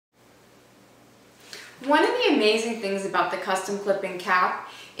One of the amazing things about the custom clipping cap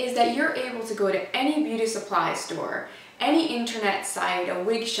is that you're able to go to any beauty supply store, any internet site, a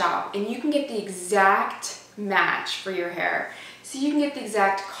wig shop, and you can get the exact match for your hair. So you can get the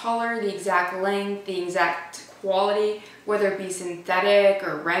exact color, the exact length, the exact quality, whether it be synthetic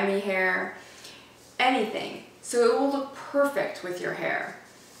or Remy hair, anything. So it will look perfect with your hair.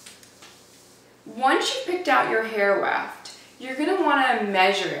 Once you picked out your hair weft, you're going to want to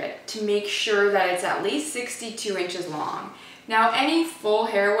measure it to make sure that it's at least 62 inches long. Now, any full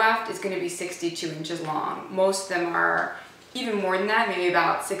hair weft is going to be 62 inches long. Most of them are even more than that, maybe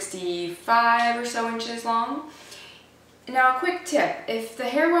about 65 or so inches long. Now, a quick tip, if the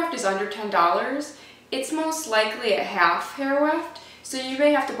hair weft is under $10, it's most likely a half hair weft, so you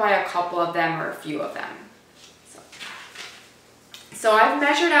may have to buy a couple of them or a few of them. So I've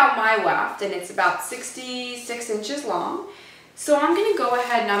measured out my weft and it's about 66 inches long. So I'm going to go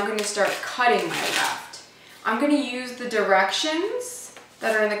ahead and I'm going to start cutting my weft. I'm going to use the directions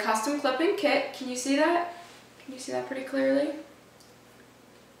that are in the custom clipping kit. Can you see that? Can you see that pretty clearly?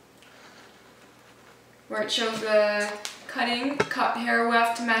 Where it shows the cut hair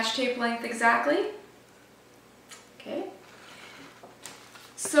weft to match tape length exactly. Okay.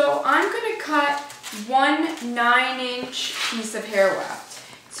 So I'm going to cut one 9-inch piece of hair weft.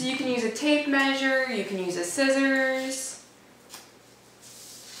 So you can use a tape measure, you can use a scissors.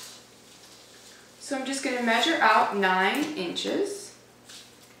 So I'm just going to measure out 9 inches,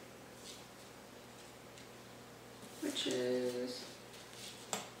 which is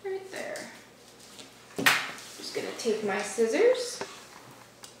right there. Just going to take my scissors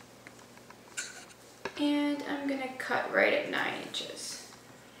and I'm going to cut right at 9 inches.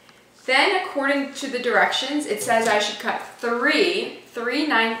 Then, according to the directions, it says I should cut three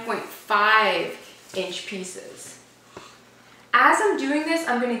 9.5 inch pieces. As I'm doing this,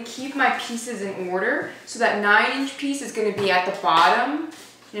 I'm going to keep my pieces in order, so that 9-inch piece is going to be at the bottom.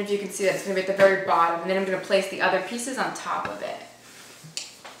 And if you can see that, it's going to be at the very bottom. And then I'm going to place the other pieces on top of it.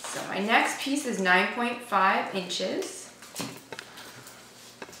 So my next piece is 9.5 inches.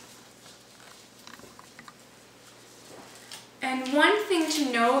 And one thing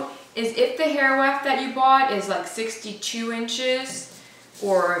to note is if the hair weft that you bought is like 62 inches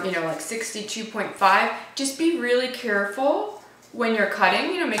or, you know, like 62.5, just be really careful when you're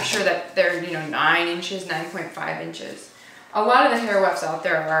cutting, you know, make sure that they're, you know, 9 inches, 9.5 inches. A lot of the hair wefts out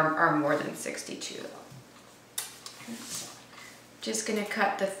there are more than 62. Just gonna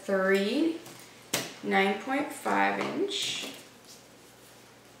cut the 3 9.5 inch.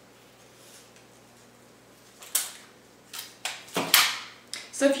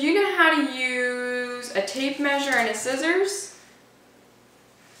 So if you know how to use a tape measure and a scissors,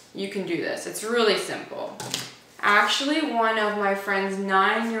 you can do this. It's really simple. Actually, one of my friend's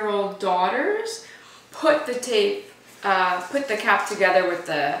 9-year-old daughters put the cap together with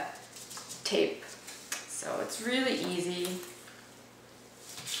the tape. So it's really easy.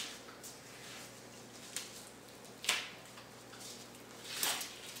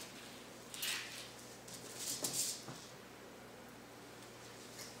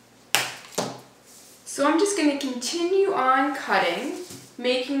 So I'm just going to continue on cutting,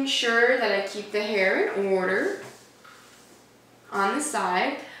 making sure that I keep the hair in order on the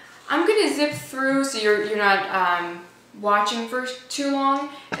side. I'm going to zip through so you're not watching for too long,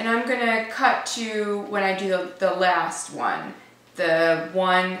 and I'm going to cut to when I do the last one, the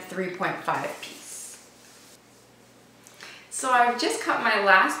 3.5 piece. So I've just cut my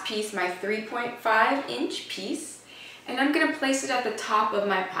last piece, my 3.5 inch piece, and I'm going to place it at the top of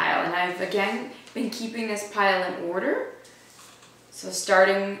my pile, and I've again been keeping this pile in order. So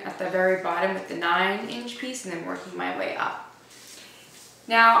starting at the very bottom with the 9-inch piece and then working my way up.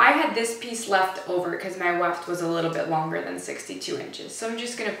 Now I had this piece left over because my weft was a little bit longer than 62 inches. So I'm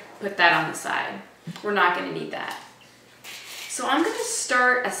just going to put that on the side. We're not going to need that. So I'm going to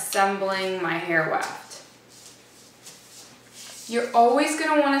start assembling my hair weft. You're always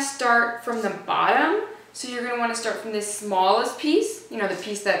going to want to start from the bottom. So you're going to want to start from this smallest piece, you know, the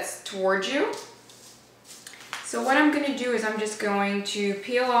piece that's towards you. So what I'm going to do is I'm just going to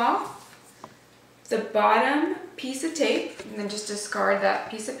peel off the bottom piece of tape and then just discard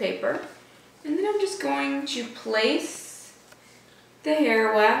that piece of paper. And then I'm just going to place the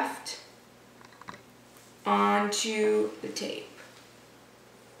hair weft onto the tape.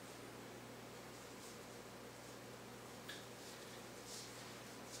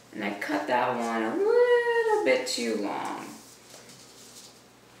 And I cut that one a little bit too long.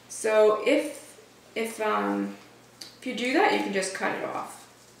 So if you do that, you can just cut it off.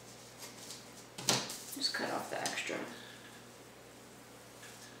 Just cut off the extra.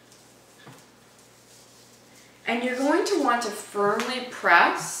 And you're going to want to firmly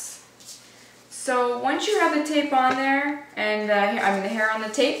press. So once you have the tape on there, and the hair on the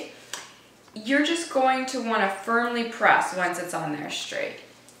tape, you're just going to want to firmly press once it's on there straight.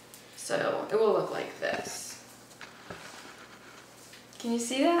 So it will look like this. Can you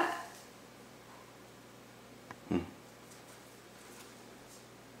see that?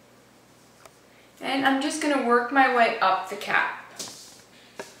 And I'm just going to work my way up the cap.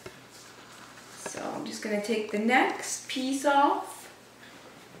 So I'm just going to take the next piece off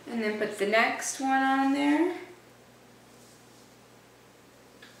and then put the next one on there.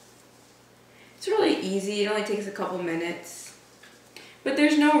 It's really easy, it only takes a couple minutes. But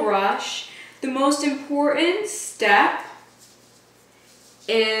there's no rush. The most important step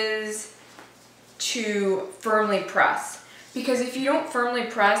is to firmly press. Because if you don't firmly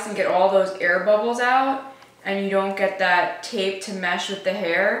press and get all those air bubbles out and you don't get that tape to mesh with the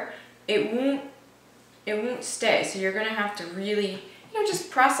hair, it won't stay. So you're gonna have to really,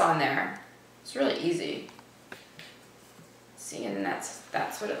 just press on there. It's really easy. See, and that's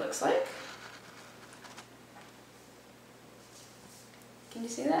what it looks like. Can you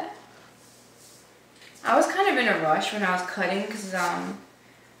see that? I was kind of in a rush when I was cutting because I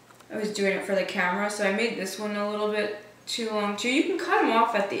was doing it for the camera, so I made this one a little bit too long too. You can cut them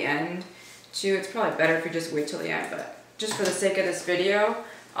off at the end too. It's probably better if you just wait till the end, but just for the sake of this video,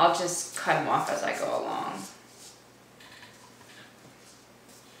 I'll just cut them off as I go along.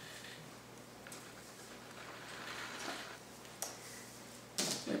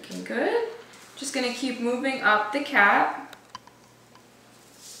 Looking good. Just gonna keep moving up the cap.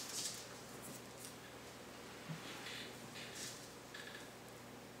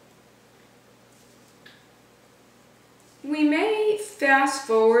 We may fast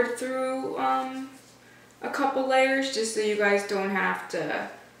forward through a couple layers just so you guys don't have to,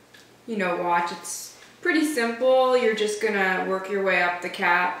 watch. It's pretty simple. You're just gonna work your way up the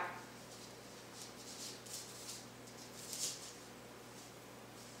cap.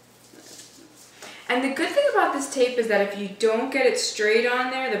 And the good thing about this tape is that if you don't get it straight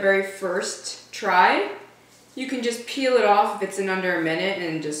on there the very first try, you can just peel it off if it's in under a minute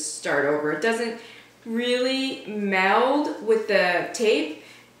and just start over. It doesn't really meld with the tape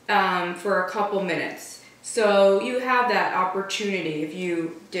for a couple minutes. So you have that opportunity if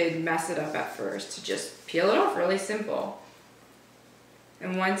you did mess it up at first to just peel it off, really simple.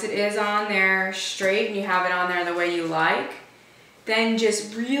 And once it is on there straight and you have it on there the way you like, then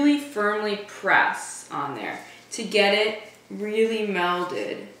just really firmly press on there to get it really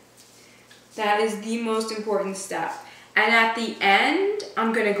melded. That is the most important step. And at the end,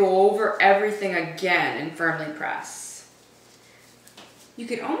 I'm gonna go over everything again and firmly press. You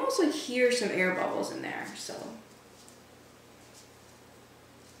can almost hear some air bubbles in there, so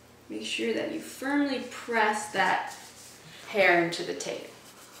make sure that you firmly press that hair into the tape.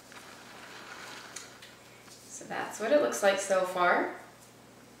 So that's what it looks like so far.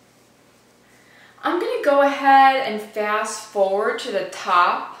 I'm gonna go ahead and fast forward to the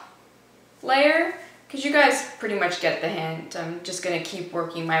top layer, because you guys pretty much get the hint. I'm just going to keep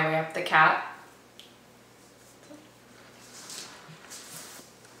working my way up the cap.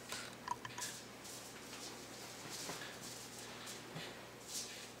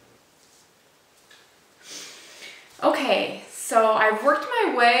 Okay, so I've worked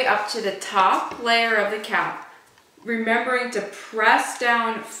my way up to the top layer of the cap, remembering to press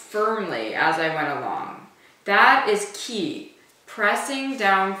down firmly as I went along. That is key. Pressing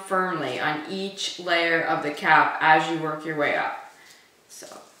down firmly on each layer of the cap as you work your way up.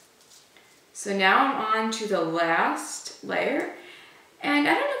 So now I'm on to the last layer. And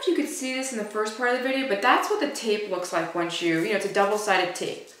I don't know if you could see this in the first part of the video, but that's what the tape looks like once it's a double-sided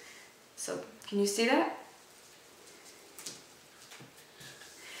tape. So can you see that?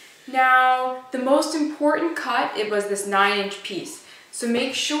 Now, the most important cut, it was this 9-inch piece. So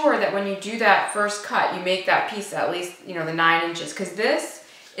make sure that when you do that first cut, you make that piece at least, the 9 inches, because this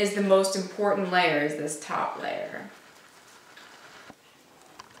is the most important layer, is this top layer.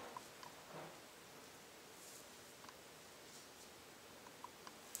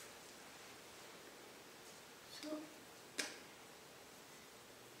 So,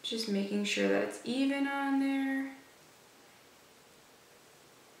 just making sure that it's even on there.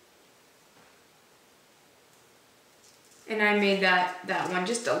 And I made that one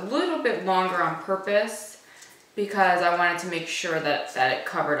just a little bit longer on purpose because I wanted to make sure that it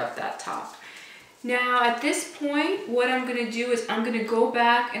covered up that top. Now at this point, what I'm gonna do is I'm gonna go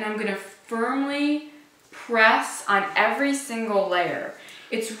back and I'm gonna firmly press on every single layer.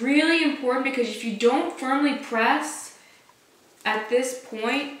 It's really important because if you don't firmly press at this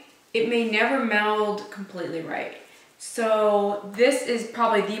point, it may never meld completely right. So this is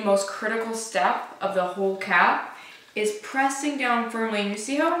probably the most critical step of the whole cap, is pressing down firmly. And you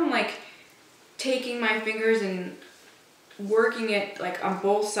see how I'm like taking my fingers and working it like on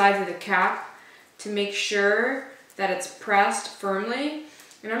both sides of the cap to make sure that it's pressed firmly.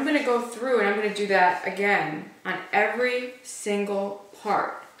 And I'm gonna go through and I'm gonna do that again on every single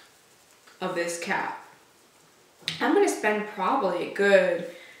part of this cap. I'm gonna spend probably a good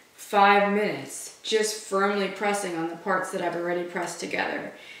 5 minutes just firmly pressing on the parts that I've already pressed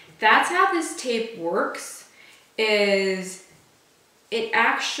together. That's how this tape works, is it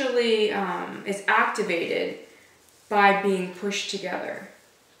actually is activated by being pushed together.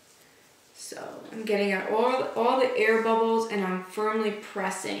 So I'm getting out all the air bubbles and I'm firmly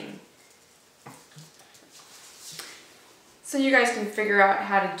pressing. So you guys can figure out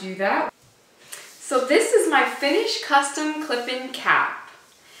how to do that. So this is my finished custom clip-in cap.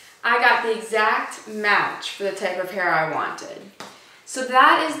 I got the exact match for the type of hair I wanted. So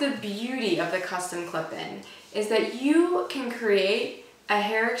that is the beauty of the custom clip-in, is that you can create a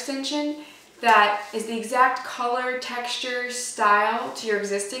hair extension that is the exact color, texture, style to your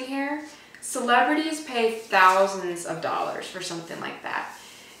existing hair. Celebrities pay thousands of dollars for something like that.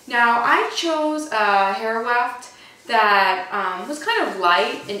 Now, I chose a hair weft that was kind of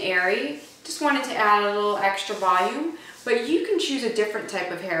light and airy. Just wanted to add a little extra volume, but you can choose a different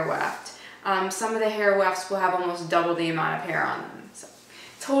type of hair weft. Some of the hair wefts will have almost double the amount of hair on them. So,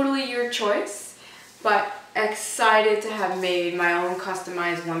 totally your choice, but excited to have made my own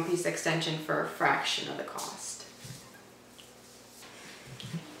customized one-piece extension for a fraction of the cost.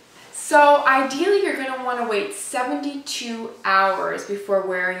 So ideally you're going to want to wait 72 hours before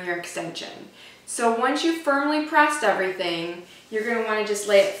wearing your extension. So once you've firmly pressed everything, you're going to want to just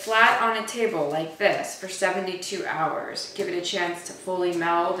lay it flat on a table like this for 72 hours. Give it a chance to fully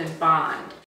meld and bond.